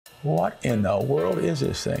What in the world is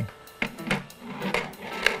this thing?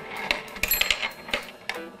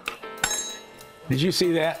 Did you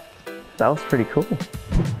see that? That was pretty cool.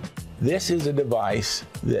 This is a device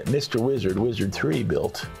that Mr. Wizard, Wizard 3,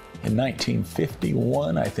 built in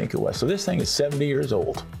 1951, I think it was. So this thing is 70 years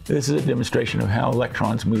old. This is a demonstration of how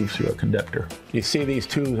electrons move through a conductor. You see these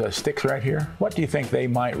two sticks right here? What do you think they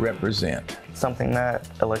might represent? Something that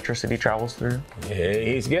electricity travels through. Yeah,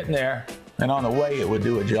 he's getting there. And on the way, it would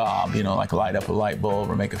do a job, you know, like light up a light bulb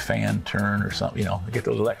or make a fan turn or something, you know, get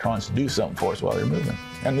those electrons to do something for us while they're moving.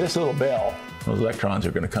 And this little bell, those electrons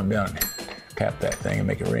are going to come down and tap that thing and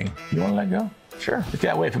make it ring. You want to let go? Sure. But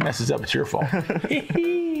that way, if it messes up, it's your fault.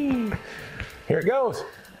 Here it goes.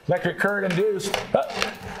 Electric current induced.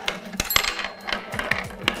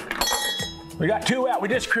 We got 2 out. We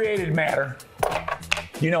just created matter.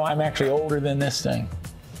 You know, I'm actually older than this thing.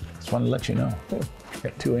 Just wanted to let you know.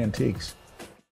 Got 2 antiques.